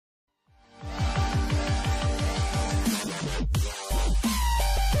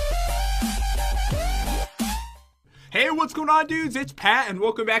what's going on, dudes? It's Pat, and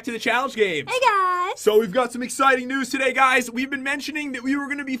welcome back to the challenge games. Hey, guys. So we've got some exciting news today, guys. We've been mentioning that we were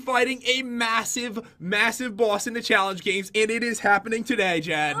going to be fighting a massive boss in the challenge games, and it is happening today,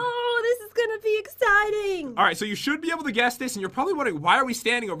 Jen. Oh, this is going to be exciting. All right, so you should be able to guess this, and you're probably wondering, why are we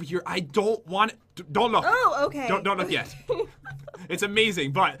standing over here? I don't want it. Don't look. Oh, okay. Don't look yet. It's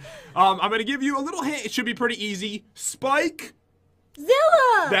amazing, but I'm going to give you a little hint. It should be pretty easy. Spike.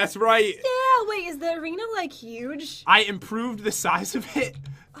 Zilla. That's right. Yeah, wait, is the arena, like, huge? I improved the size of it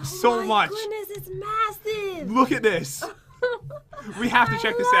so much. Oh, my goodness, it's massive. Look at this. We have to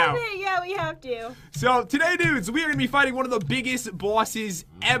check this out. Yeah, we have to. So today, dudes, we are going to be fighting one of the biggest bosses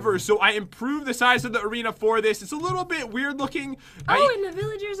ever. So I improved the size of the arena for this. It's a little bit weird looking. Oh, and the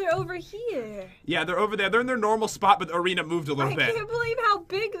villagers are over here. Yeah, they're over there. They're in their normal spot, but the arena moved a little bit. I can't believe how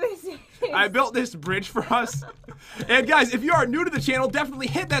big this is. I built this bridge for us. And guys, if you are new to the channel, definitely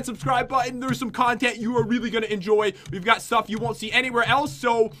hit that subscribe button. There's some content you are really going to enjoy. We've got stuff you won't see anywhere else.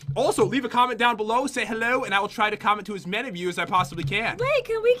 So also leave a comment down below, say hello, and I will try to comment to as many of you as I possibly can. Wait,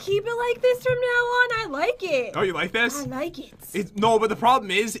 can we keep it like this from now on? I like it. Oh, you like this? I like it. No, but the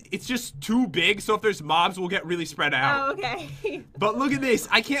problem is, it's just too big, so if there's mobs, we'll get really spread out. Oh, okay. But look at this.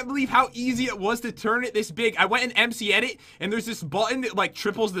 I can't believe how easy it was to turn it this big. I went in MC Edit, and there's this button that, like,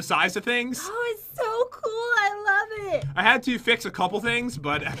 triples the size of things. Oh, it's so cool. I love it. I had to fix a couple things,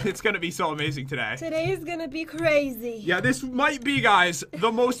 but it's going to be so amazing today. Today is going to be crazy. Yeah, this might be, guys,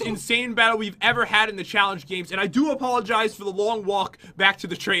 the most insane battle we've ever had in the challenge games, and I do apologize for the long walk back to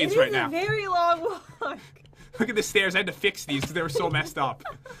the trades right now. It is a very long walk. Look at the stairs. I had to fix these because they were so messed up.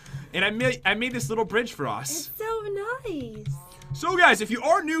 And I made this little bridge for us. It's so nice. So guys, if you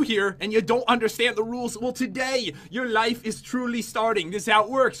are new here and you don't understand the rules, well today, your life is truly starting. This is how it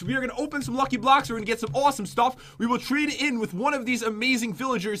works. We are going to open some lucky blocks. We're going to get some awesome stuff. We will trade it in with one of these amazing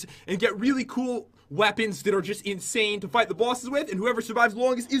villagers and get really cool weapons that are just insane to fight the bosses with. And whoever survives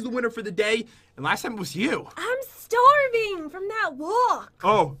longest is the winner for the day. And last time it was you. I'm starving from that walk.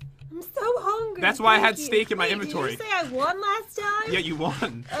 Oh. I'm so hungry. That's why I had steak in my inventory. Did you say I won last time? Yeah, you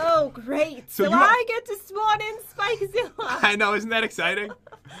won. Oh, great. So I get to spawn in Spikezilla. I know, isn't that exciting?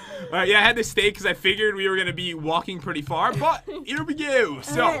 All right, yeah, I had the steak because I figured we were going to be walking pretty far, but here we go.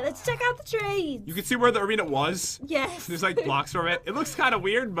 So, all right, let's check out the trades. You can see where the arena was. Yes. There's like blocks from it. It looks kind of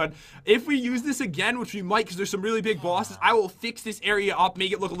weird, but if we use this again, which we might because there's some really big bosses, I will fix this area up,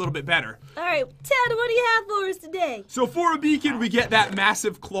 make it look a little bit better. All right, Ted, what do you have for us today? So for a beacon, we get that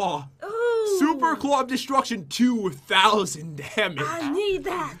massive claw. Ooh. Super Claw of Destruction, 2,000 damage. I need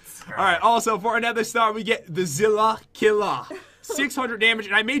that. All right, also for another star, we get the Zilla Killer. 600 damage,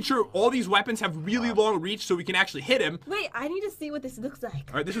 and I made sure all these weapons have really long reach so we can actually hit him. Wait, I need to see what this looks like.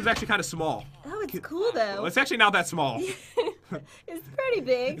 All right, this one's actually kind of small. Oh, it's cool, though. Well, it's actually not that small. It's pretty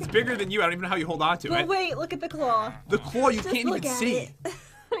big. It's bigger than you. I don't even know how you hold on to it. But wait, look at the claw. The claw, you can't even see.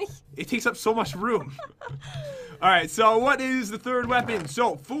 It takes up so much room. All right, so what is the third weapon?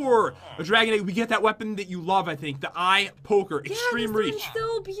 So for a Dragon Egg, we get that weapon that you love, I think, the Eye Poker, Extreme Reach. One's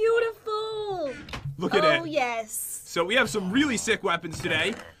so beautiful. Look at it. Oh, yes. So we have some really sick weapons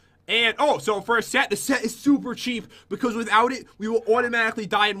today. And, oh, so for a set, the set is super cheap because without it, we will automatically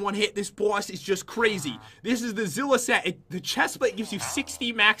die in one hit. This boss is just crazy. This is the Zilla set. The chest plate gives you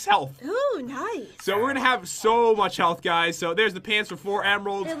 60 max health. Ooh, nice. So we're going to have so much health, guys. So there's the pants for 4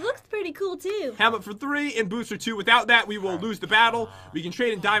 emeralds. It looks pretty cool, too. Helmet for 3 and boots for 2. Without that, we will lose the battle. We can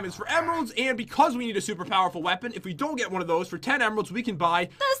trade in diamonds for emeralds. And because we need a super powerful weapon, if we don't get one of those, for 10 emeralds, we can buy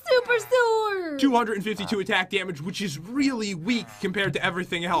the super sword. 252 attack damage, which is really weak compared to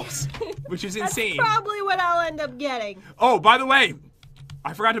everything else. Which is insane. That's probably what I'll end up getting. Oh, by the way,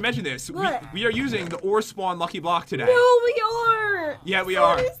 I forgot to mention this. What? We are using the ore spawn lucky block today. No, we are. Yeah, we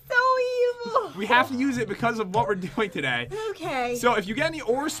are. That is so evil. We have to use it because of what we're doing today. Okay. So if you get any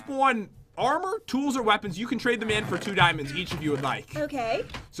ore spawn armor, tools, or weapons, you can trade them in for 2 diamonds each if you would like. Okay.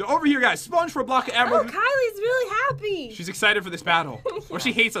 So over here, guys, sponge for a block of emerald. Oh, Kylie's really happy. She's excited for this battle. Yeah. Or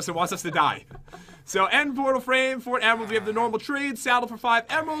she hates us and wants us to die. So end portal frame for emeralds. We have the normal trade. Saddle for 5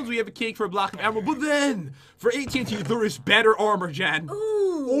 emeralds. We have a cake for a block of emerald. But then for AT&T, there is better armor, Jen.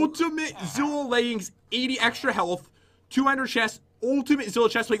 Ooh. Ultimate Zilla leggings, 80 extra health, 200 chest. Ultimate Zilla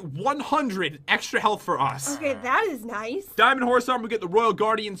chestplate, 100 extra health for us. Okay, that is nice. Diamond horse armor, we get the Royal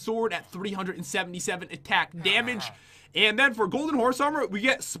Guardian sword at 377 attack damage. And then for golden horse armor, we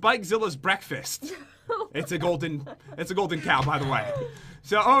get Spikezilla's breakfast. It's a golden cow, by the way.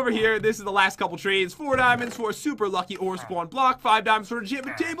 So over here, this is the last couple trades. 4 diamonds for a super lucky ore spawn block, 5 diamonds for an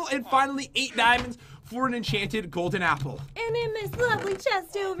enchantment table, and finally 8 diamonds for an enchanted golden apple. And in this lovely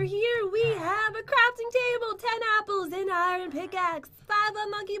chest over here, we have a crafting table, 10 apples, and iron pickaxe, 5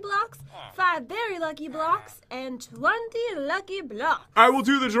 unlucky blocks, 5 very lucky blocks, and 20 lucky blocks. I will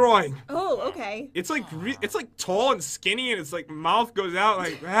do the drawing. Oh, okay. It's like tall and skinny, and its like mouth goes out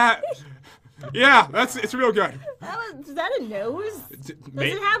like that. Yeah, it's real good. Is that a nose? Does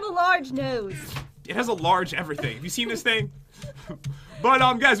it have a large nose? It has a large everything. Have you seen this thing? But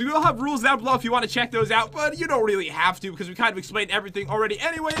guys, we will have rules down below if you want to check those out, but you don't really have to because we kind of explained everything already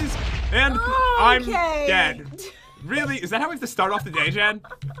anyways. And I'm dead. Really? Is that how we have to start off the day, Jen?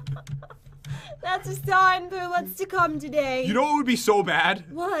 That's a sign for what's to come today. You know what would be so bad?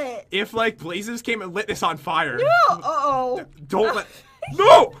 What? If like blazes came and lit this on fire. No! Uh-oh. Don't let...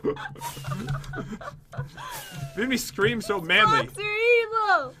 No! Made me scream so manly. Blocks are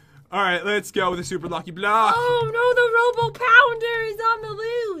evil. Alright, let's go with a super lucky block. Oh no, the Robo Pounder is on the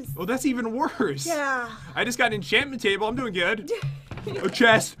loose. Oh, that's even worse. Yeah. I just got an enchantment table. I'm doing good. A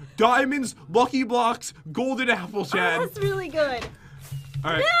chest, diamonds, lucky blocks, golden apple, Chad. Oh, that's really good.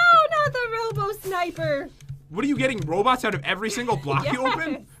 All right. No, not the Robo Sniper. What are you getting, robots out of every single block you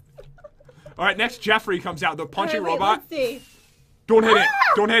open? All right, next Jeffrey comes out, the punching robot. Let's see. Don't hit it.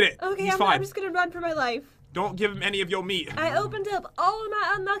 Don't hit it. Okay, He's fine. I'm just going to run for my life. Don't give him any of your meat. I opened up all of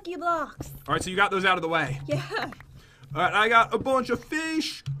my unlucky blocks. All right, so you got those out of the way. Yeah. All right, I got a bunch of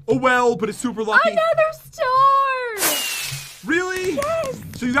fish. A well, but it's super lucky. Another star! Really? Yes!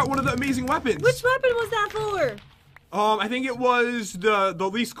 So you got one of the amazing weapons. Which weapon was that for? I think it was the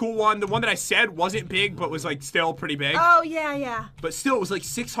least cool one. The one that I said wasn't big, but was like still pretty big. Oh, yeah. But still, it was like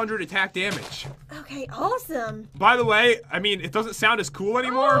 600 attack damage. Okay, awesome. By the way, I mean, it doesn't sound as cool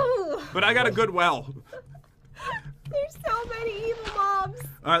anymore, Oh. but I got a good well. There's so many evil mobs.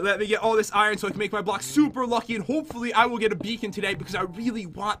 All right, let me get all this iron so I can make my block super lucky, and hopefully I will get a beacon today because I really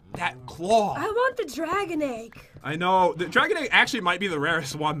want that claw. I want the dragon egg. I know. The dragon egg actually might be the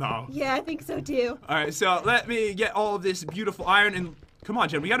rarest one, though. Yeah, I think so, too. All right, so let me get all of this beautiful iron, and come on,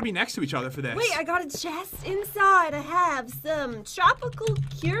 Jen, we got to be next to each other for this. Wait, I got a chest inside. I have some tropical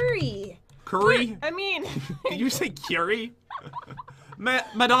curry. Curry? I mean... Did you say curry?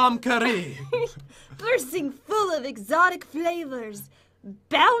 Madame Curry. Bursting full of exotic flavors.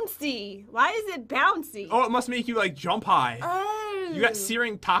 Bouncy. Why is it bouncy? Oh, it must make you, like, jump high. Oh. You got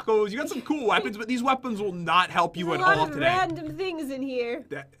searing tacos. You got some cool weapons, but these weapons will not help you at all today. There's a lot of random things in here.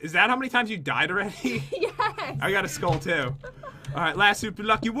 Is that how many times you died already? Yes. I got a skull, too. All right, last super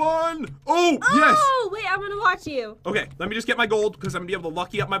lucky one. Oh, yes. Oh, wait, I'm going to watch you. Okay, let me just get my gold because I'm going to be able to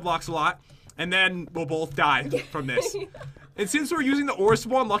lucky up my blocks a lot. And then we'll both die from this. And since we're using the ore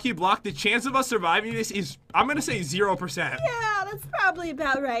spawn lucky block, the chance of us surviving this is, I'm going to say 0%. Yeah, that's probably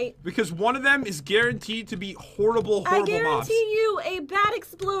about right. Because one of them is guaranteed to be horrible I mobs. guarantee you a bad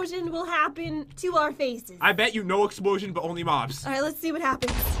explosion will happen to our faces. I bet you no explosion, but only mobs. All right, let's see what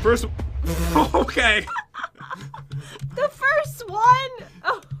happens. First, okay. The first one.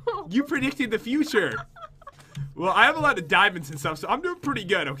 Oh. You predicted the future. Well, I have a lot of diamonds and stuff, so I'm doing pretty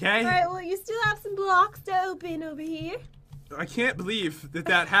good, okay? All right, well, you still have some blocks to open over here. I can't believe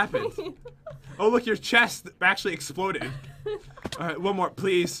that happened. Oh, look, your chest actually exploded. All right, one more,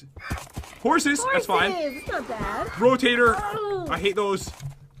 please. Horses, that's fine. It's not bad. Rotator, Oh. I hate those.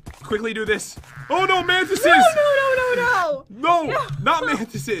 Quickly do this. Oh, no, mantises! No. No, not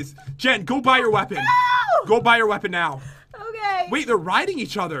mantises. Jen, go buy your weapon. No! Go buy your weapon now. Okay. Wait, they're riding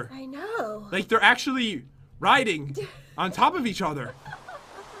each other. I know. Like, they're actually riding on top of each other.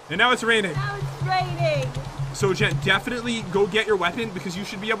 And now it's raining. Now it's raining. So, Jen, definitely go get your weapon because you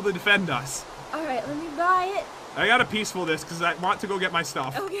should be able to defend us. All right, let me buy it. I gotta peaceful this because I want to go get my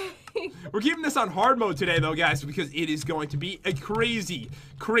stuff. Okay. We're keeping this on hard mode today, though, guys, because it is going to be a crazy,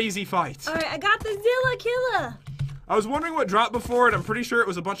 crazy fight. All right, I got the Zilla Killer. I was wondering what dropped before, and I'm pretty sure it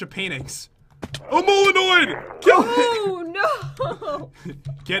was a bunch of paintings. A Molinoid! Kill it! Oh, no.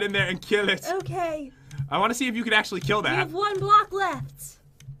 Get in there and kill it. Okay. I want to see if you could actually kill You that. have 1 block left.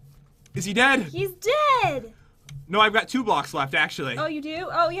 Is he dead? He's dead. No, I've got 2 blocks left, actually. Oh, you do?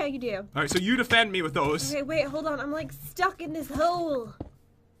 Oh, yeah, you do. All right, so you defend me with those. Okay, wait, hold on. I'm like stuck in this hole.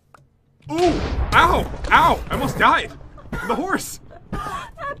 Ooh! Ow! Ow! I almost died. The horse.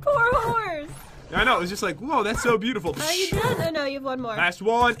 That poor horse. I know, it was just like, whoa, that's so beautiful. Are you done? Oh, no, you have 1 more. Last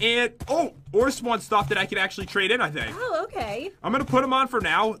one, and, oh, ore spawn stuff that I could actually trade in, I think. Oh, okay. I'm gonna put them on for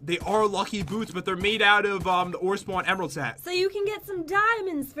now. They are lucky boots, but they're made out of the ore spawn emerald set. So you can get some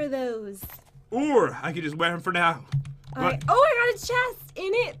diamonds for those. Or I could just wear them for now. All right. Oh, I got a chest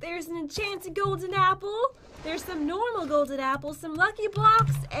in it. There's an enchanted golden apple. There's some normal golden apples, some lucky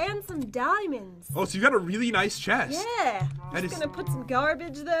blocks, and some diamonds. Oh, so you got a really nice chest. Yeah. That Just is- gonna put some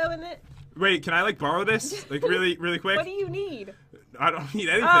garbage though in it. Wait, can I like borrow this? Like really quick? What do you need? I don't need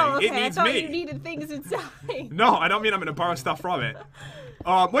anything. Oh, okay. It needs I thought me. you needed things inside. No, I don't mean I'm gonna borrow stuff from it.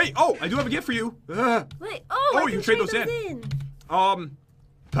 Wait. Oh, I do have a gift for you. Wait. Oh, I you can trade those in.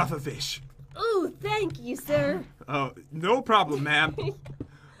 Pufferfish. Ooh, thank you, sir. Oh, no problem, ma'am.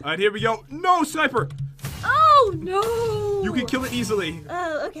 Alright, here we go. No, sniper! Oh, no! You can kill it easily.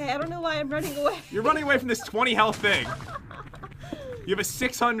 Oh, okay. I don't know why I'm running away. You're running away from this 20 health thing. You have a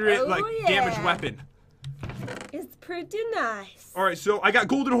 600 damage weapon. It's pretty nice. Alright, so I got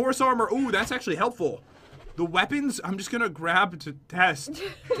golden horse armor. Ooh, that's actually helpful. The weapons, I'm just gonna grab to test.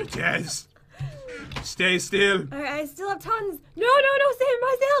 To test. Stay still. Alright, I still have tons. No, save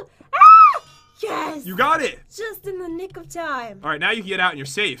myself. Ah! Yes! You got it! Just in the nick of time. Alright, now you can get out and you're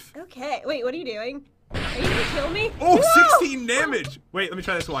safe. Okay, wait, what are you doing? Are you gonna kill me? Oh, No! 16 damage! Wait, let me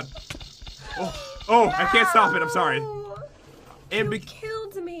try this one. Oh, I can't stop it, I'm sorry. You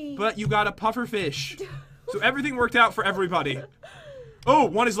killed me. But you got a pufferfish. So everything worked out for everybody. Oh,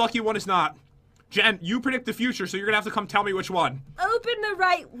 one is lucky, one is not. Jen, you predict the future, so you're gonna have to come tell me which one. Open the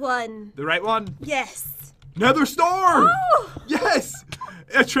right one. The right one? Yes. Nether Star! Oh! Yes!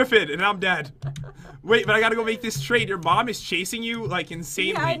 A Triffid, and I'm dead. Wait, but I gotta go make this trade. Your mom is chasing you, like,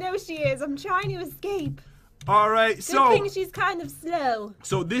 insanely. Yeah, I know she is. I'm trying to escape. Alright, Good so... thing she's kind of slow.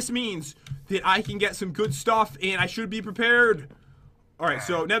 So this means that I can get some good stuff, and I should be prepared. Alright,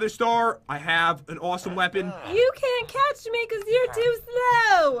 so Nether Star, I have an awesome weapon. You can't catch me because you're too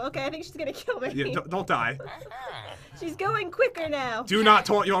slow. Okay, I think she's gonna kill me. Yeah, don't die. She's going quicker now. Do not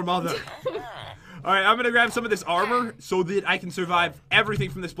taunt your mother. Alright, I'm gonna grab some of this armor so that I can survive everything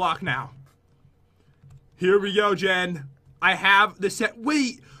from this block now. Here we go, Jen. I have the set.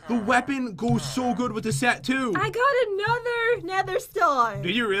 Wait, the weapon goes so good with the set, too. I got another Nether Star.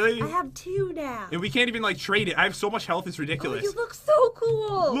 Did you really? I have 2 now. And we can't even, like, trade it. I have so much health, it's ridiculous. Oh, you look so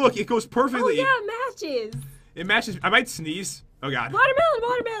cool. Look, it goes perfectly. Oh, yeah, it matches. It matches. I might sneeze. Oh, God.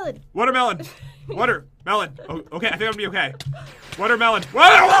 Watermelon. Watermelon. Watermelon. Oh, okay, I think I'm gonna be okay. Watermelon.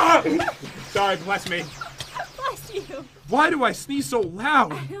 Sorry, bless me. Bless you. Why do I sneeze so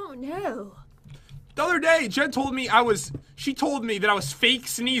loud? I don't know. The other day, Jen told me she told me that I was fake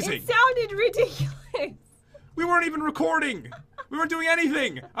sneezing. It sounded ridiculous. We weren't even recording. We weren't doing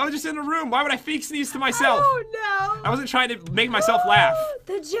anything. I was just in a room. Why would I fake sneeze to myself? Oh, no. I wasn't trying to make myself laugh.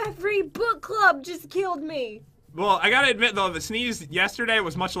 The Jeffrey Book Club just killed me. Well, I gotta admit, though, the sneeze yesterday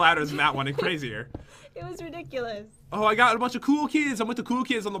was much louder than that one and crazier. It was ridiculous. Oh, I got a bunch of cool kids. I'm with the cool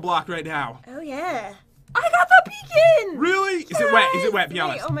kids on the block right now. Oh, yeah. I got the beacon! Really? Is it wet? Is it wet? Be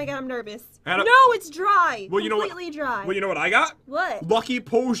honest. Wait, oh my god, I'm nervous. No, it's dry. Well, you know what? Completely dry. Well, you know what I got? What? Lucky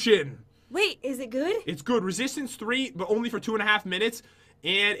Potion. Wait, is it good? It's good. Resistance 3, but only for 2.5 minutes.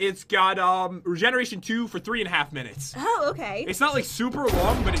 And it's got Regeneration 2 for 3.5 minutes. Oh, okay. It's not like super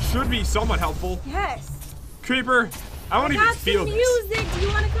long, but it should be somewhat helpful. Yes. Creeper, I won't even feel this. Music. Do you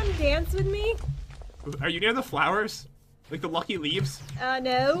want to come dance with me? Are you near the flowers? Like the lucky leaves?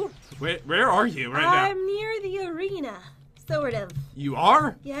 No. Where are you right now? I'm near the arena. Sort of. You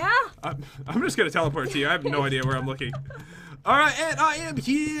are? Yeah? I'm just gonna teleport to you. I have no idea where I'm looking. Alright, and I am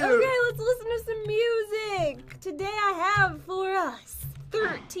here! Okay, let's listen to some music. Today I have for us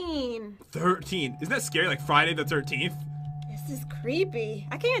 13. 13. Isn't that scary? Like Friday the 13th? This is creepy.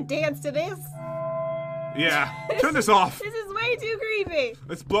 I can't dance to this. Yeah. Turn this off. This is way too creepy.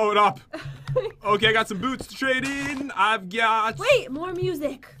 Let's blow it up. Okay, I got some boots to trade in. I've got... Wait, more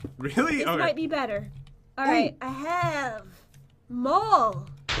music. Really? This Okay. might be better. Alright, I have Mall.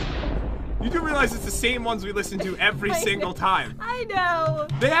 You do realize it's the same ones we listen to every single time. I know.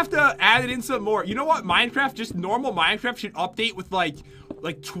 They have to add it in some more. You know what? Minecraft, just normal Minecraft should update with like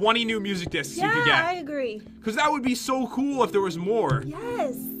 20 new music discs you could get. I agree. Because that would be so cool if there was more.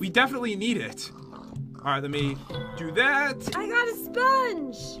 Yes. We definitely need it. All right, let me do that. I got a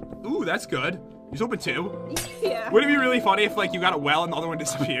sponge. Ooh, that's good. You just opened 2. Yeah. Would it be really funny if like you got a well and the other one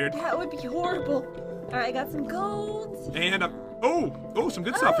disappeared? That would be horrible. All right, I got some gold. And some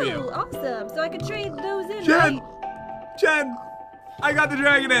good stuff for you. Oh, awesome. So I could trade those in, Jen! right? Jen! I got the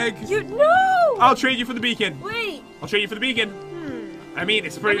dragon egg! No! I'll trade you for the beacon. Wait. I'll trade you for the beacon. I mean,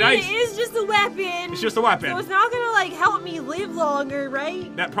 it's pretty nice. It is just a weapon. It's just a weapon. So it's not gonna like help me live longer,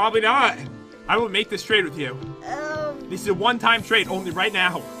 right? That probably not. I will make this trade with you. This is a one-time trade, only right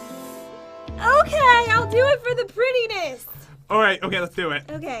now. Okay, I'll do it for the prettiness. All right, okay, let's do it.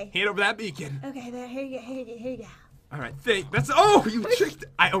 Okay. Hand over that beacon. Okay, there. Here you go. All right, oh, you tricked.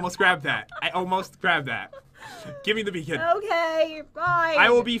 I almost grabbed that. Give me the beacon. Okay, fine. I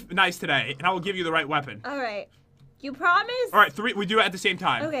will be nice today, and I will give you the right weapon. All right. You promise? All right, 3. We do it at the same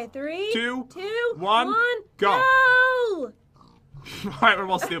time. Okay, 3, 2, 2, 1, go. Go! Alright, we're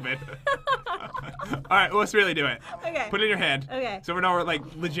all stupid. Alright, let's really do it. Okay. Put it in your hand. Okay. So we're like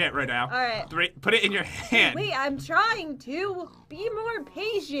legit right now. Alright. Put it in your hand. Wait, I'm trying to be more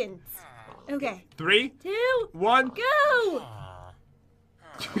patient. Okay. 3, 2, 1. go!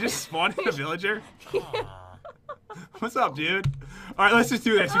 You just spawned a villager? What's up, dude? Alright, let's just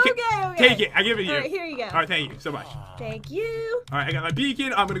do this. Okay. Take it. I give it to you. Alright, here you go. Alright, thank you so much. Thank you. Alright, I got my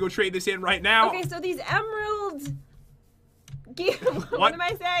beacon. I'm gonna go trade this in right now. Okay, so these emerald gear. What? What am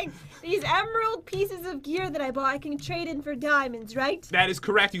I saying? These emerald pieces of gear that I bought, I can trade in for diamonds, right? That is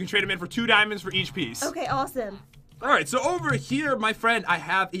correct. You can trade them in for 2 diamonds for each piece. Okay, awesome. Alright, so over here, my friend, I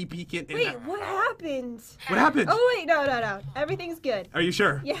have a beacon. Wait, what happened? What happened? Oh, wait, no. Everything's good. Are you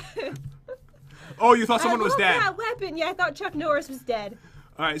sure? Yeah. Oh, you thought someone was love dead. that weapon. Yeah, I thought Chuck Norris was dead.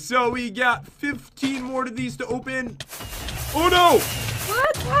 Alright, so we got 15 more of these to open. Oh no!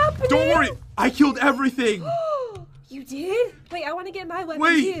 What's happening? Don't worry, I killed everything. You did? Wait, I want to get my weapon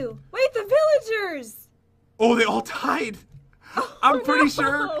Wait. too. Wait, the villagers! Oh, they all died. Oh, I'm pretty no.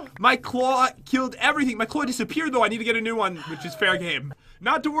 sure my claw killed everything. My claw disappeared though. I need to get a new one, which is fair game.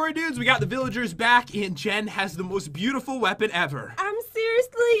 Not to worry, dudes. We got the villagers back, and Jen has the most beautiful weapon ever. I'm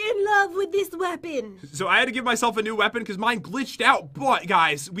seriously in love with this weapon. So I had to give myself a new weapon because mine glitched out. But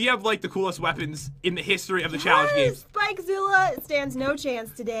guys, we have like the coolest weapons in the history of the challenge games. Spikezilla stands no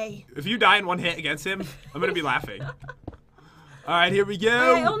chance today. If you die in 1 hit against him, I'm gonna be laughing. All right, here we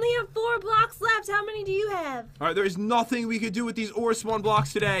go. I only have 4 blocks left. How many do you have? All right, there is nothing we could do with these ore spawn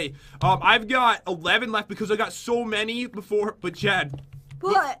blocks today. I've got 11 left because I got so many before. But Jen,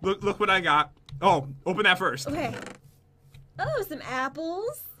 What? look what I got. Oh, open that first. Okay. Oh, some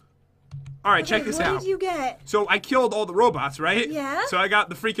apples. All right, check this out. What did you get? So I killed all the robots, right? Yeah. So I got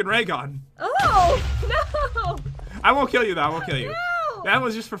the freaking ray gun. Oh, no. I won't kill you though. I won't kill you. No. That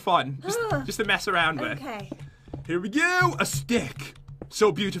was just for fun, Ugh. just to mess around with. Okay. Here we go. A stick.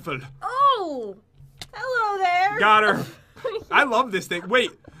 So beautiful. Oh, hello there. Got her. I love this thing.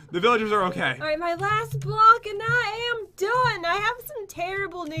 Wait, the villagers are okay. All right, my last block, and I am done. I have some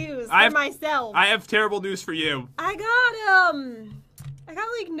terrible news for myself. I have terrible news for you. I got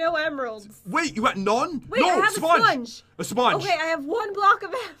like no emeralds. Wait, you got none? Wait, no, I have sponge. a sponge. A sponge. Okay, I have 1 block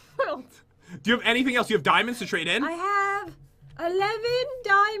of emeralds. Do you have anything else? You have diamonds to trade in? I have 11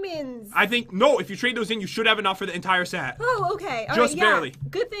 diamonds. I think, no, if you trade those in, you should have enough for the entire set. Oh, okay. All Just right, yeah. barely.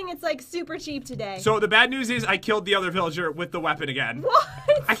 Good thing it's like super cheap today. So the bad news is I killed the other villager with the weapon again. What?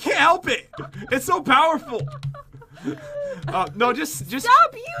 I can't help it. It's so powerful. No, just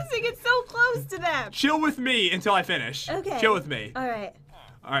Stop using it so close to them. chill with me until I finish. Okay. Chill with me. All right.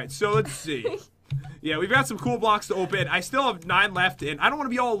 All right, so let's see. Yeah, we've got some cool blocks to open. I still have 9 left, and I don't want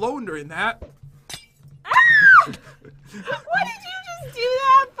to be all alone during that. Ah! What did you just do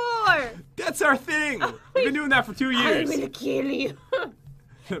that for? That's our thing. We've been doing that for 2 I'm years. gonna kill you.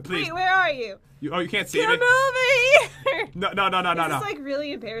 Please. Wait, where are you? You can't see Come me. over here. No. This is like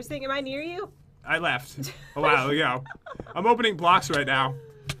really embarrassing. Am I near you? I left a while ago. I'm opening blocks right now.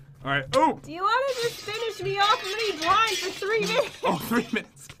 All right. Oh. Do you want to just finish me off? I'm gonna be blind for 3 minutes. Oh, 3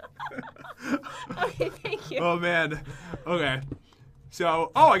 minutes. Okay, thank you. Oh man. Okay.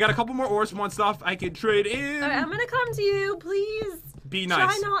 So, I got a couple more ores, one stuff I can trade in. All right, I'm gonna come to you. Please. Be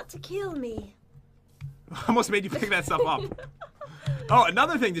nice. Try not to kill me. Almost made you pick that stuff up. Oh,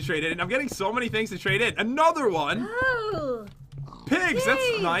 another thing to trade in. I'm getting so many things to trade in. Another one. Oh. Pigs. That's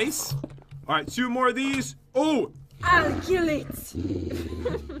Pigs. nice. All right, 2 more of these. Oh. I'll kill it.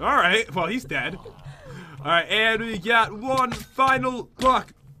 All right. Well, he's dead. All right, and we got 1 final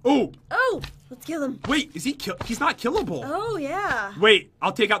block. Oh. Oh, let's kill him. Wait, is he He's not killable. Oh, yeah. Wait,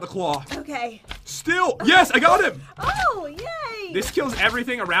 I'll take out the claw. Okay. Still. Yes, I got him. Oh, yay. This kills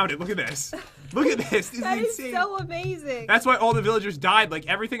everything around it. Look at this. Look at this. This That is is insane. so amazing. That's why all the villagers died. Like,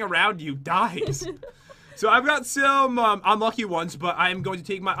 everything around you dies. So I've got some unlucky ones, but I'm going to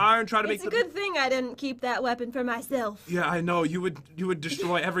take my iron, try to It's make a good thing I didn't keep that weapon for myself. Yeah, I know. You would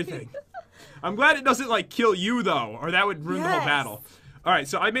destroy everything. I'm glad it doesn't, like, kill you, though, or that would ruin the whole Yes. battle. All right,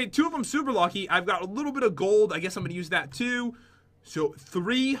 so I made 2 of them super lucky. I've got a little bit of gold. I guess I'm going to use that, too. So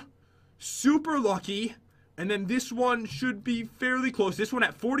 3 super lucky, and then this one should be fairly close. This one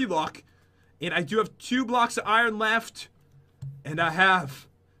at 40 luck, and I do have 2 blocks of iron left, and I have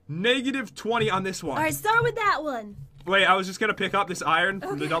negative 20 on this one. All right, start with that one. Wait, I was just going to pick up this iron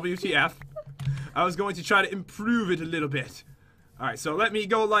from the WTF. I was going to try to improve it a little bit. All right, so let me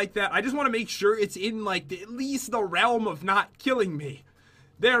go like that. I just want to make sure it's in, like, at least the realm of not killing me.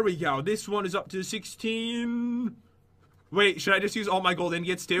 There we go. This one is up to 16. Wait, should I just use all my gold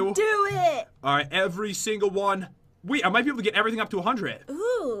ingots, too? Do it. All right, every single one. Wait, I might be able to get everything up to 100.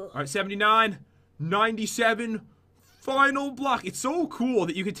 Ooh. All right, 79, 97, final block. It's so cool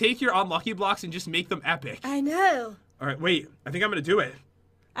that you could take your unlucky blocks and just make them epic. I know. All right, wait. I think I'm going to do it.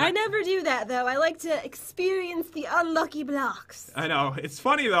 I never do that, though. I like to experience the unlucky blocks. I know. It's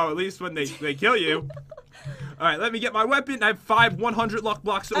funny, though, at least when they kill you. All right, let me get my weapon. I have 5 100 luck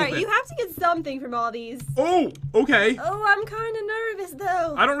blocks to All open. right, you have to get something from all these. Oh, okay. Oh, I'm kind of nervous,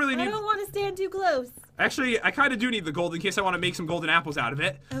 though. I don't really need... I don't want to stand too close. Actually, I kind of do need the gold in case I want to make some golden apples out of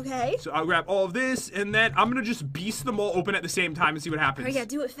it. Okay. So I'll grab all of this, and then I'm going to just beast them all open at the same time and see what happens. Oh, yeah,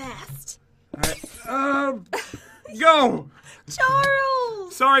 do it fast. All right. Go!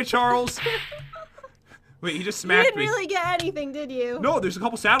 Charles! Sorry, Charles. Wait, he just You smacked didn't me. really get anything, did you? No, there's a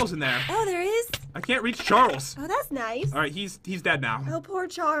couple saddles in there. Oh, there is? I can't reach Charles. Oh, that's nice. All right, he's dead now. Oh, poor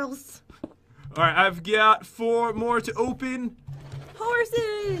Charles. All right, I've got 4 more to open.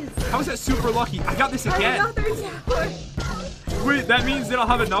 Horses! How is that super lucky? I got this I again. got their tower. Wait, that means that I'll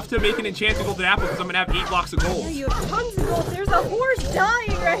have enough to make an enchanted golden apple because I'm going to have 8 blocks of Yeah, gold. you have tons of gold. There's a horse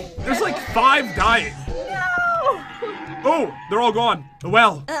dying right there. There's like 5 dying. No! Oh, they're all gone.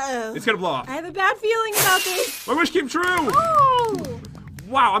 Well, Uh-oh. it's going to blow up. I have a bad feeling about this. My wish came true. Oh!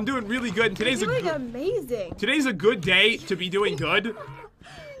 Wow, I'm doing really good. And You're doing amazing. Today's a good day to be doing good.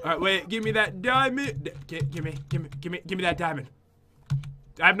 All right, wait, give me that diamond. Give me that diamond.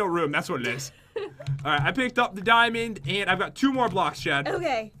 I have no room. That's what it is. All right, I picked up the diamond, and I've got 2 more blocks, Chad.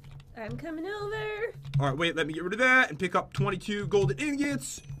 Okay. I'm coming over. All right, wait, let me get rid of that and pick up 22 golden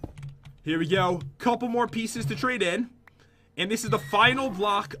ingots. Here we go. Couple more pieces to trade in. And this is the final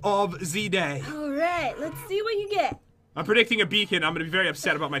block of the day. All right, let's see what you get. I'm predicting a beacon. I'm going to be very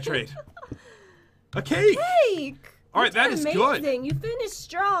upset about my trade. A cake! Cake! All right, that is good. Amazing. You finished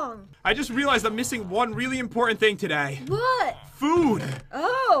strong. I just realized I'm missing one really important thing today. What? Food.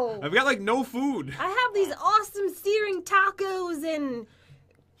 Oh. I've got, like, no food. I have these awesome searing tacos and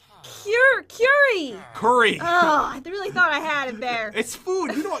curry. Curry. Oh, I really thought I had it there. It's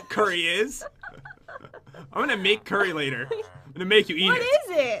food. You know what curry is. I'm going to make curry later. I'm going to make you eat What it. is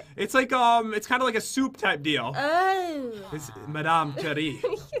it? It's like, it's kind of like a soup type deal. Oh. It's Madame Curry.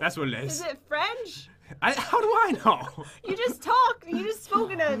 That's what it is. Is it French? How do I know? You just talked. You just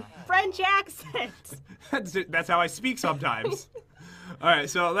spoke in a French accent. That's how I speak sometimes. All right,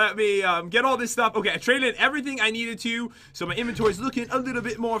 so let me get all this stuff. Okay, I traded in everything I needed to, so my inventory's looking a little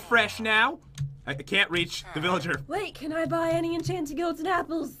bit more fresh now. I can't reach the villager. Wait, can I buy any enchanted golden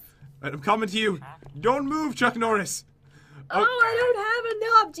apples? I'm coming to you. Don't move, Chuck Norris. Oh, I don't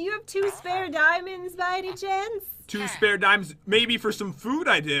have enough. Do you have 2 spare diamonds by any chance? 2 spare dimes, maybe for some food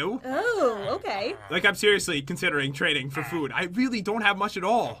I do. Oh, okay. Like, I'm seriously considering trading for food. I really don't have much at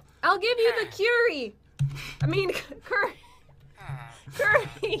all. I'll give you the curry. I mean, curry.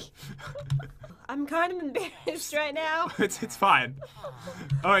 Curry. I'm kind of embarrassed right now. It's fine.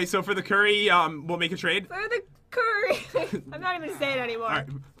 All right, so for the curry, we'll make a trade. For the curry. I'm not even gonna say it anymore. All right,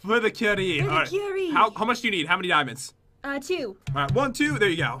 for the curry. For the All right. curry. How much do you need? How many diamonds? 2. All right, 1, 2. There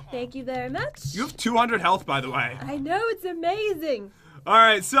you go. Thank you very much. You have 200 health, by the way. I know, it's amazing. All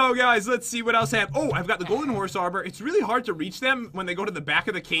right, so guys, let's see what else I have. Oh, I've got the golden horse arbor. It's really hard to reach them when they go to the back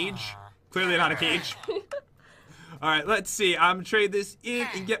of the cage. Clearly not a cage. All right, let's see. I'm gonna trade this in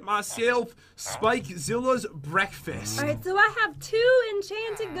and get myself Spikezillah's breakfast. All right, so I have 2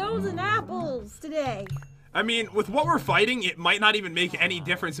 enchanted golden apples today. I mean, with what we're fighting, it might not even make any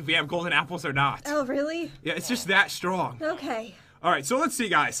difference if we have golden apples or not. Oh, really? Yeah, it's just that strong. Okay. All right, so let's see,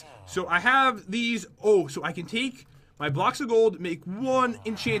 guys. So I have these. Oh, so I can take my blocks of gold, make 1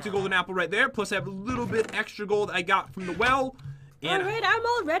 enchanted golden apple right there. Plus, I have a little bit extra gold I got from the well. And All right, I'm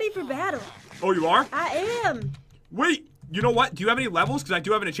all ready for battle. Oh, you are? I am. Wait, you know what? Do you have any levels? Because I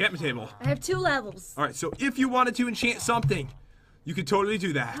do have an enchantment table. I have 2 levels. All right, so if you wanted to enchant something, you could totally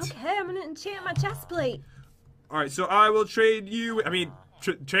do that. Okay, I'm gonna enchant my chest plate. All right, so I will trade you. I mean,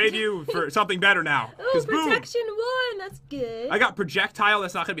 trade you for something better now. Ooh, 'Cause boom, protection 1. That's good. I got projectile.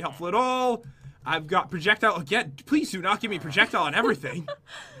 That's not gonna be helpful at all. I've got projectile again. Please do not give me projectile on everything.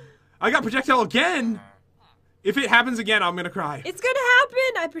 I got projectile again. If it happens again, I'm gonna cry. It's gonna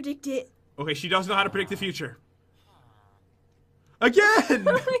happen. I predict it. Okay, she does know how to predict the future. Again!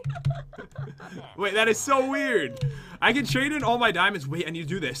 Wait, that is so weird. I can trade in all my diamonds. Wait, I need to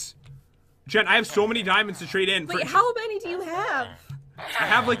do this. Jen, I have so many diamonds to trade in. Wait, how many do you have? I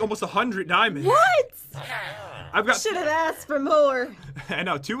have like almost 100 diamonds. What? I've got. Should have asked for more. I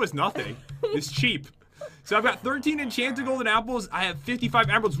know, 2 is nothing. It's cheap. So I've got 13 enchanted golden apples. I have 55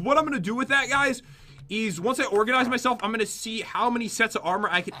 emeralds. What I'm going to do with that, guys, is once I organize myself, I'm going to see how many sets of armor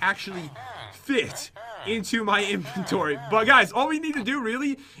I can actually fit into my inventory. But guys, all we need to do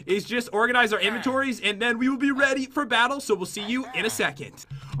really is just organize our inventories, and then we will be ready for battle. So we'll see you in a second.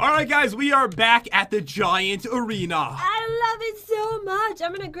 All right, guys, we are back at the giant arena. I love it so much.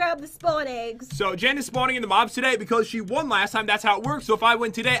 I'm gonna grab the spawn eggs. So Jen is spawning in the mobs today because she won last time. That's how it works. So if I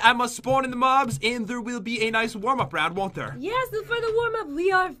win today, I must spawn in the mobs, and there will be a nice warm-up round, won't there? Yes, so for the warm-up,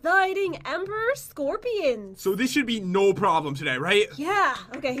 we are fighting Emperor Scorpions. So this should be no problem today, right? Yeah.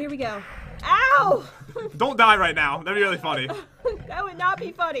 Okay, here we go. Ow! Don't die right now. That'd be really funny. That would not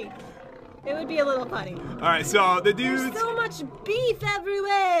be funny. It would be a little funny. All right, so the dudes... There's so much beef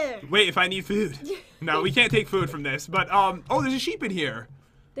everywhere. Wait, if I need food. No, we can't take food from this. But, oh, there's a sheep in here.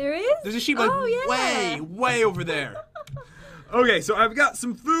 There is? There's a sheep, like, way over there. Okay, so I've got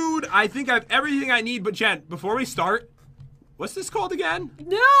some food. I think I have everything I need. But, Jen, before we start, what's this called again?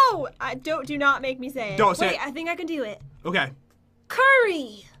 No! Do not make me say it. Don't say it. Wait, I think I can do it. Okay.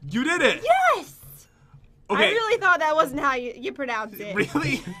 Curry. You did it. Yes! Okay. I really thought that wasn't how you pronounce it.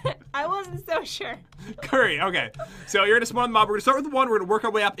 Really? I wasn't so sure. Curry, okay. So you're gonna spawn the mob. We're gonna start with one. We're gonna work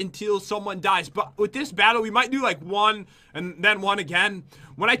our way up until someone dies. But with this battle, we might do like one and then one again.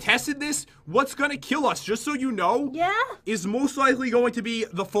 When I tested this, what's gonna kill us, just so you know, is most likely going to be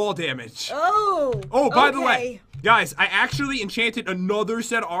the fall damage. Oh, by the way, guys, I actually enchanted another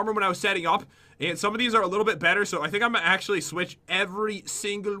set of armor when I was setting up. And some of these are a little bit better, so I think I'm gonna actually switch every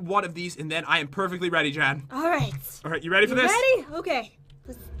single one of these, and then I am perfectly ready, Jan. All right. All right, you ready for this? Ready? Okay.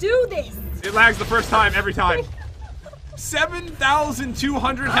 Let's do this. It lags the first time, every time.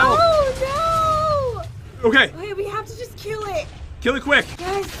 7,200 health. Oh, no! Okay. Wait, we have to just kill it. Kill it quick.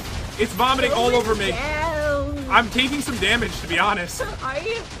 Yes. It's vomiting all over me. Down. I'm taking some damage, to be honest. Are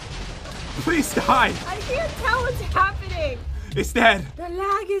you? Please die. I can't tell what's happening. It's dead. The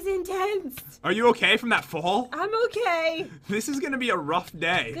lag is intense. Are you okay from that fall? I'm okay. This is gonna be a rough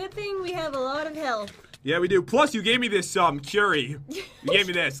day. Good thing we have a lot of health. Yeah, we do. Plus, you gave me this Curie. You gave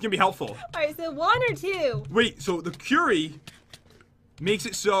me this. It's gonna be helpful. All right, so 1 or 2? Wait, so the Curie makes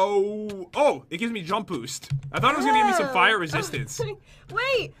it so... Oh, it gives me jump boost. I thought it was gonna give me some fire resistance.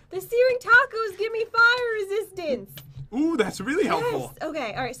 Wait, the searing tacos give me fire resistance. Ooh, that's really helpful. Yes.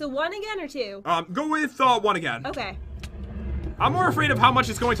 Okay, all right, so 1 again or 2? Go with 1 again. Okay. I'm more afraid of how much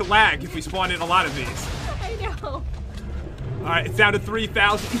it's going to lag if we spawn in a lot of these. I know. All right, it's down to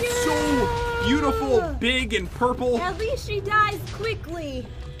 3,000. It's so beautiful, big, and purple. At least she dies quickly.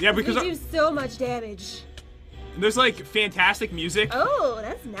 Yeah, because we do so much damage. There's like fantastic music. Oh,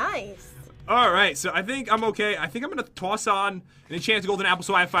 that's nice. All right, so I think I'm okay. I think I'm gonna toss on an enchanted golden apple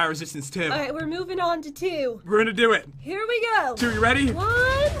so I have fire resistance too. All right, we're moving on to 2. We're gonna do it. Here we go. 2, you ready? 1.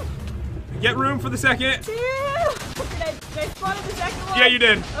 Get room for the second. 2. Did I spawn in the second one? Yeah, you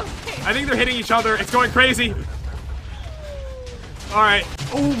did. Okay. I think they're hitting each other. It's going crazy. All right.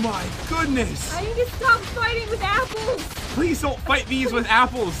 Oh my goodness. I need to stop fighting with apples. Please don't fight these with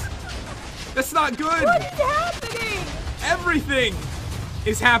apples. That's not good. What is happening? Everything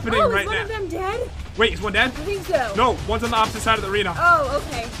is happening right now. Is one of them dead? Wait, is one dead? I think so. No, one's on the opposite side of the arena. Oh,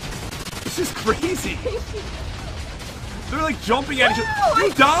 okay. This is crazy. They're like jumping at each No, other.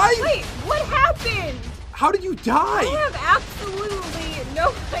 You died? Wait, what happened? How did you die? I have absolutely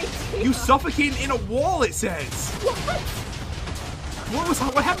no idea. You suffocated in a wall, it says. What?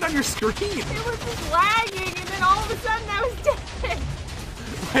 What happened on your screen? It was just lagging, and then all of a sudden I was dead.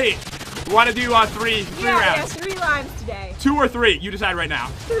 Wait, we want to do 3 rounds? Yeah, 3 lives today. 2 or 3? You decide right now.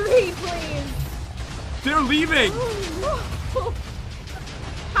 3, please. They're leaving. Oh, no.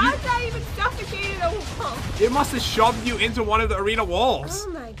 How did I even suffocate in a wall? It must have shoved you into one of the arena walls.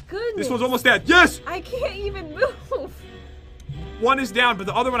 Oh my goodness. This one's almost dead. Yes! I can't even move. One is down, but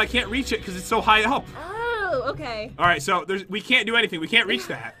the other one I can't reach it because it's so high up. Oh, okay. All right, so we can't do anything. We can't reach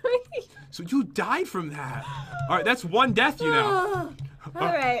that. So you died from that. All right, that's 1 death, you know. All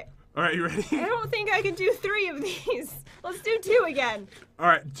right. All right, you ready? I don't think I can do 3 of these. Let's do 2 again. All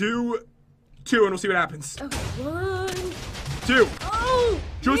right, do 2 and we'll see what happens. Okay, 1. 2. Oh,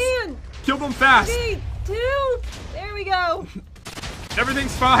 Just man. kill them fast. 3, 2. There we go.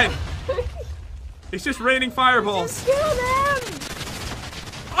 Everything's fine. It's just raining fireballs. Just kill them.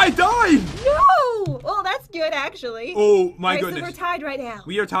 I died. No. Well, that's good, actually. Oh, my All right, goodness. So we're tied right now.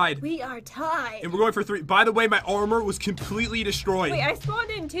 We are tied. We are tied. And we're going for 3. By the way, my armor was completely destroyed. Wait, I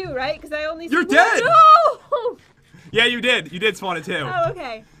spawned in 2, right? Because I only... You're dead. No. Yeah, you did. You did spawn it too. Oh,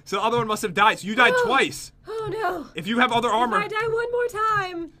 okay. So the other one must have died. So you died twice. Oh, no. If you have other armor... If I die one more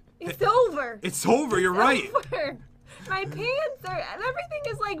time, it's over. It's over. You're right. Over. My pants are... Everything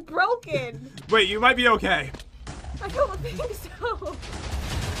is, like, broken. Wait, you might be okay. I don't think so.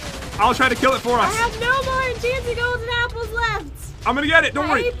 I'll try to kill it for us. I have no more enchanted golden apples left. I'm gonna get it. Don't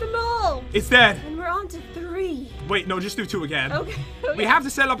I worry. ate them all. It's dead. And we're on to 3. Wait, no, just do 2 again. Okay. We have to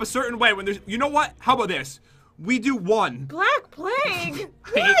set up a certain way when there's. You know what? How about this? We do 1. Black Plague.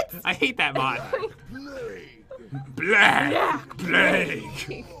 What? I hate that mod. Black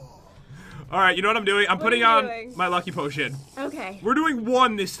Plague. All right, you know what I'm doing? I'm putting on my lucky potion. Okay. We're doing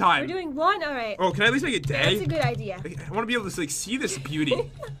 1 this time. We're doing 1. All right. Oh, can I at least make it day? That's a good idea. I want to be able to like see this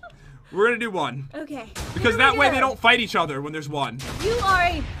beauty. We're gonna do 1. Okay. Because that way they don't fight each other when there's 1. You are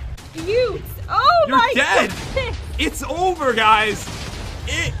a beaut. Oh You're my dead. goodness. It's over, guys.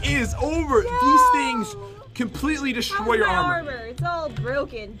 It is over. No. These things completely destroy your armor. It's all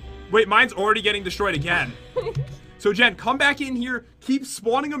broken. Wait, mine's already getting destroyed again. So Jen, come back in here. Keep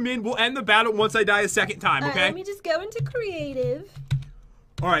spawning them in. We'll end the battle once I die a second time. Okay? Let me just go into creative.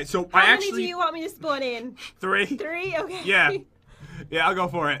 All right. So How I many actually. do you want me to spawn in? 3. 3. Okay. Yeah. Yeah, I'll go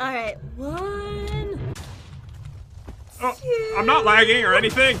for it. All right. 1. Oh, 2. I'm not lagging or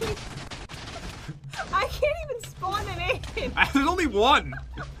anything. I can't even spawn them in. There's only 1.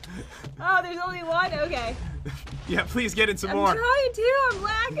 Oh, there's only 1? Okay. Yeah, please get in some I'm more. trying to. I'm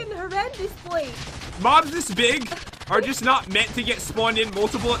lagging horrendously. Mobs this big are just not meant to get spawned in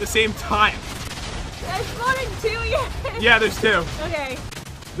multiple at the same time. I spawned in 2 yet. Yeah, there's 2. Okay.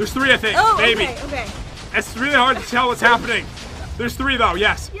 There's 3, I think. Oh, Maybe. okay. It's really hard to tell what's happening. There's 3 though.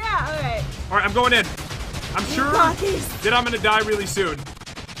 Yes. Yeah, all right. All right, I'm going in. I'm sure got this. that I'm gonna die really soon.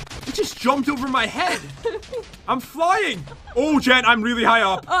 It just jumped over my head. I'm flying. Oh, Jen, I'm really high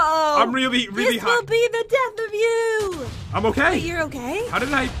up. Uh-oh. I'm really high. This will be the death of you. I'm okay. Wait, you're okay? How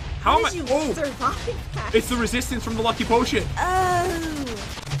did I? How am I? did you Oh, survive that? it's the resistance from the lucky potion. Oh.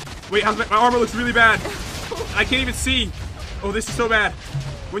 Wait, my armor looks really bad. I can't even see. Oh, this is so bad.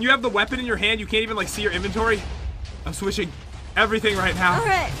 When you have the weapon in your hand, you can't even like see your inventory. I'm switching everything right now. All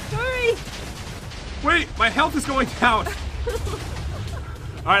right, hurry. Wait, my health is going down.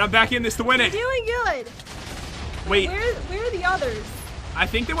 All right, I'm back in this to win it. You're doing good. Wait, Where are the others? I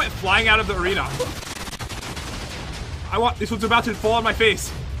think they went flying out of the arena. This one's about to fall on my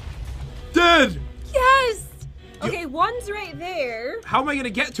face. Dead. Yes. Okay, 1's right there. How am I gonna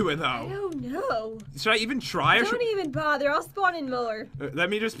get to it I though? don't know. Should I even try? Or Don't even bother. I'll spawn in more. Let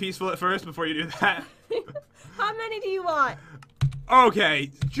me just peaceful it first before you do that. How many do you want?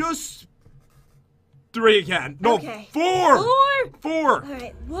 Okay, just 3 again. No, Okay. 4. 4. 4. All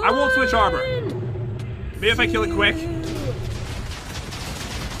right. I won't switch armor. Maybe if I kill it quick. 2,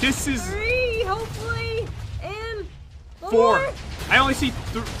 This is 3, hopefully, and 4. I only see.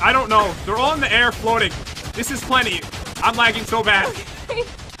 I don't know. They're all in the air floating. This is plenty. I'm lagging so bad. Okay.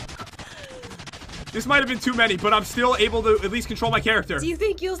 This might have been too many, but I'm still able to at least control my character. Do you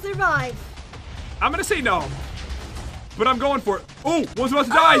think you'll survive? I'm gonna say no, but I'm going for it. Oh, one's about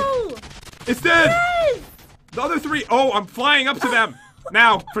to die. Oh, It's dead. yes! The other 3. Oh, I'm flying up to them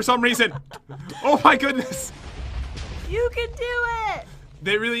now for some reason. Oh my goodness. You can do it!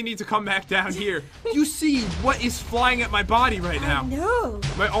 They really need to come back down here. You see what is flying at my body right now. No.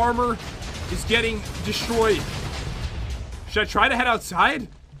 My armor is getting destroyed. Should I try to head outside?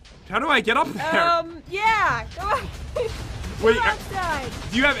 How do I get up there? Yeah. Go on. Wait, Go outside.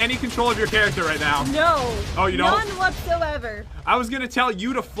 do you have any control of your character right now? No. Oh, you don't? None whatsoever. I was gonna tell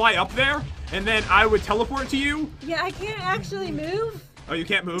you to fly up there, and then I would teleport to you. Yeah, I can't actually move. Oh, you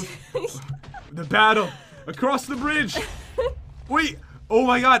can't move? The battle across the bridge. Wait, oh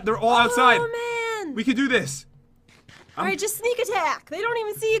my god, they're all outside. Oh, man. We could do this. All right, just sneak attack. They don't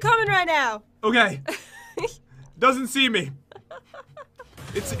even see you coming right now. Okay. Doesn't see me.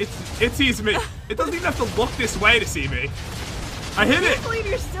 It sees me. It doesn't even have to look this way to see me. I hit I it. can't believe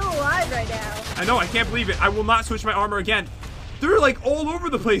you're still alive right now. I know, I can't believe it. I will not switch my armor again. They're like all over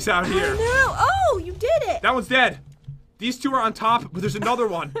the place out here. No. Oh, you did it. That one's dead. These 2 are on top, but there's another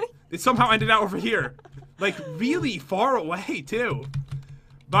one. It somehow ended out over here. Like really far away too.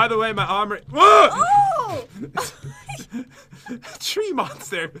 By the way, my armor. Whoa! Oh! Tree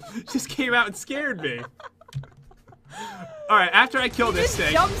monster just came out and scared me. All right, after I kill this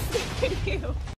thing. Jump scared you.